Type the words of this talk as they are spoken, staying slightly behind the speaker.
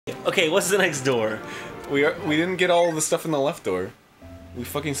Okay, what's the next door? We didn't get all of the stuff in the left door. We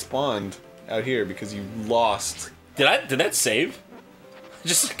fucking spawned out here because you lost. Did that save?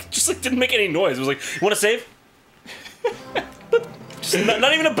 Just like didn't make any noise. It was like, you want to save? Just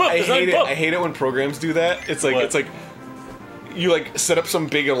not even a book. I hate it when programs do that. It's like you like set up some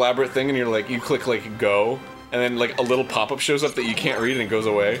big elaborate thing and you're like you click like go and then like a little pop-up shows up that you can't read and it goes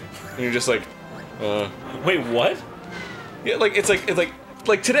away and you're just like wait, what? Yeah, like it's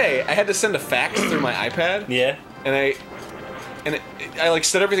like today I had to send a fax through my iPad. Yeah. And I like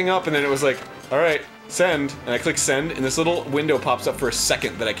set everything up and then it was like, all right, send, and I click send and this little window pops up for a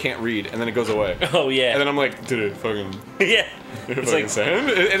second that I can't read and then it goes away. Oh yeah. And then I'm like, did it fucking yeah. It's like send?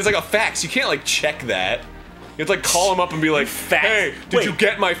 And it's like a fax. You can't like check that. You have to like call them up and be like, hey, did you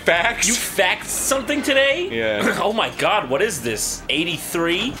get my fax? You faxed something today? Yeah. Oh my god, what is this?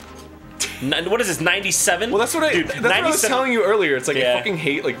 83? What is this, 97? Well, that's what I was telling you earlier. It's like I fucking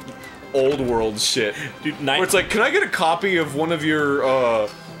hate like old world shit. Dude, where it's like, can I get a copy of one of your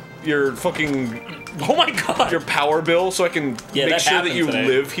fucking oh my god, your power bill so I can make sure that you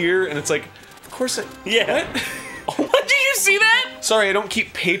live here? And it's like, of course I what? What, did you see that? Sorry, I don't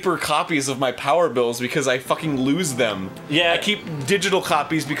keep paper copies of my power bills because I fucking lose them. Yeah. I keep digital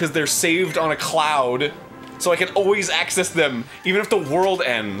copies because they're saved on a cloud, so I can always access them, even if the world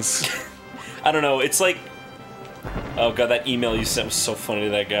ends. I don't know, it's like... Oh god, that email you sent was so funny to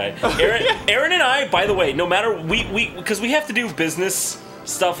that guy. Aaron and I, by the way, no matter... Because we have to do business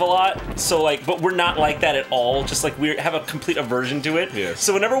stuff a lot, so like, but we're not like that at all, just like we have a complete aversion to it. Yes.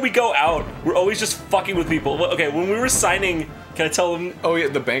 So whenever we go out, we're always just fucking with people. Okay, when we were signing, can I tell them? Oh yeah,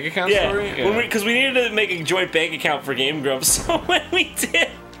 the bank account story? Yeah, because we needed to make a joint bank account for Game Grumps, so when we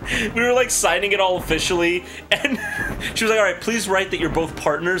did, we were like signing it all officially, and she was like, alright, please write that you're both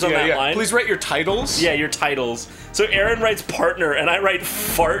partners on that line. Please write your titles. Yeah, your titles. So Aaron writes partner, and I write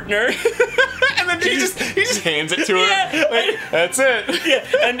fartner. And then he just hands it to her. Yeah. Like, that's it. Yeah,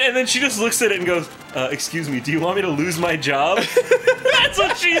 and then she just looks at it and goes, excuse me, do you want me to lose my job? That's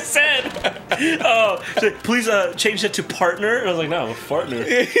what she said. Oh, she's like, please change that to partner. And I was like, no, partner.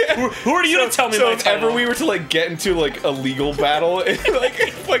 Yeah. Who are you to tell me my title? So if ever we were to like get into like a legal battle, like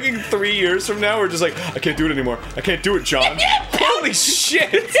fucking 3 years from now, we're just like, I can't do it anymore. I can't do it, John. Holy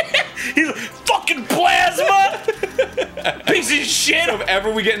shit. He's like, fucking plasma. Piece of shit. So if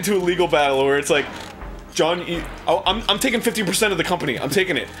ever we get into a legal battle where it's like, John, I'm taking 50% of the company. I'm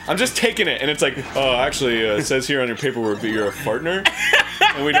taking it. I'm just taking it. And it's like, oh, actually, it says here on your paperwork that you're a partner,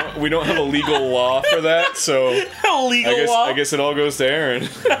 and we don't have a legal law for that. So I guess it all goes to Aaron.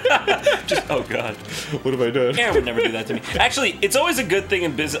 Just, oh god, what have I done? Aaron would never do that to me. Actually, it's always a good thing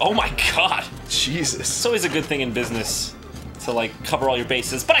in business. Oh my god, Jesus. It's always a good thing in business to like cover all your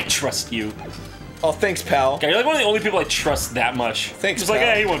bases. But I trust you. Oh, thanks, pal. Okay, you're like one of the only people I trust that much. Thanks, Just pal.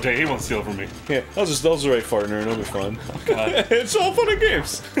 like, hey, he won't steal from me. Yeah, I'll just write partner and it'll be fun. Oh, God. It's all fun and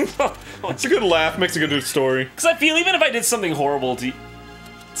games. It's a good laugh, makes a good story. Because I feel even if I did something horrible to you,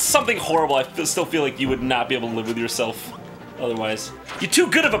 I still feel like you would not be able to live with yourself otherwise. You're too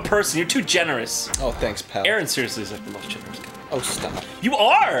good of a person. You're too generous. Oh, thanks, pal. Aaron seriously is like the most generous guy. Oh, stop. You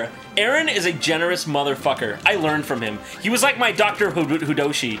are! Aaron is a generous motherfucker. I learned from him. He was like my Dr.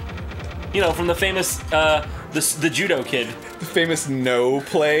 Hudoshi. You know, from the famous, the judo kid. The famous no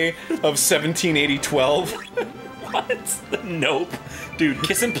play of 1780-12. What? The nope. Dude,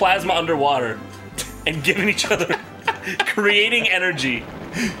 kissing plasma underwater and giving each other, creating energy.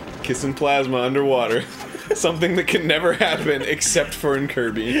 Kissing plasma underwater. Something that can never happen except for in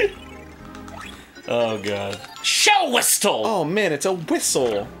Kirby. Oh, God. Shell whistle! Oh, man, it's a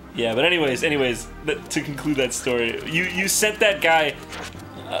whistle. Yeah, but anyways, to conclude that story, you sent that guy...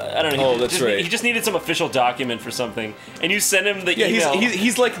 I don't know. Oh, that's right. He just needed some official document for something, and you sent him the email.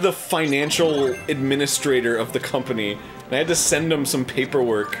 He's like the financial administrator of the company, and I had to send him some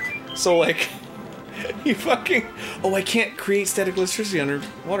paperwork. So like, he fucking... Oh, I can't create static electricity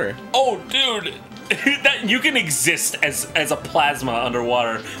underwater. Oh, dude, that you can exist as a plasma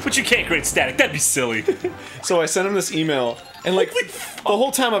underwater, but you can't create static. That'd be silly. So I sent him this email. And like, the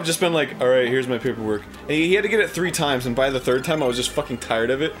whole time I've just been like, alright, here's my paperwork. And he had to get it 3 times, and by the 3rd time I was just fucking tired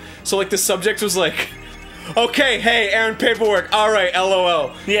of it. So like, the subject was like, okay, hey, Aaron, paperwork, alright,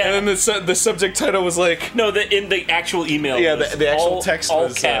 LOL. Yeah. And then the subject title was like... No, in the actual email. Yeah, the actual text all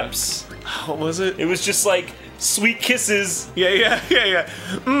was... caps. What was it? It was just like, sweet kisses. Yeah.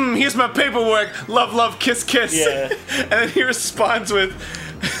 Here's my paperwork, love, love, kiss, kiss. Yeah. And then he responds with...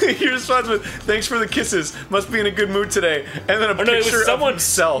 thanks for the kisses. Must be in a good mood today. And then a picture of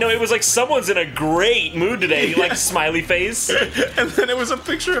himself. No, it was like, someone's in a great mood today. Like, smiley face. And then it was a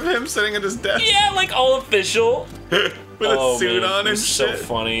picture of him sitting at his desk. Yeah, like, all official. with a suit on it and was so shit.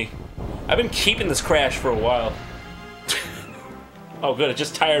 funny. I've been keeping this crash for a while. Oh, good. It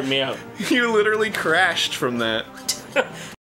just tired me out. You literally crashed from that.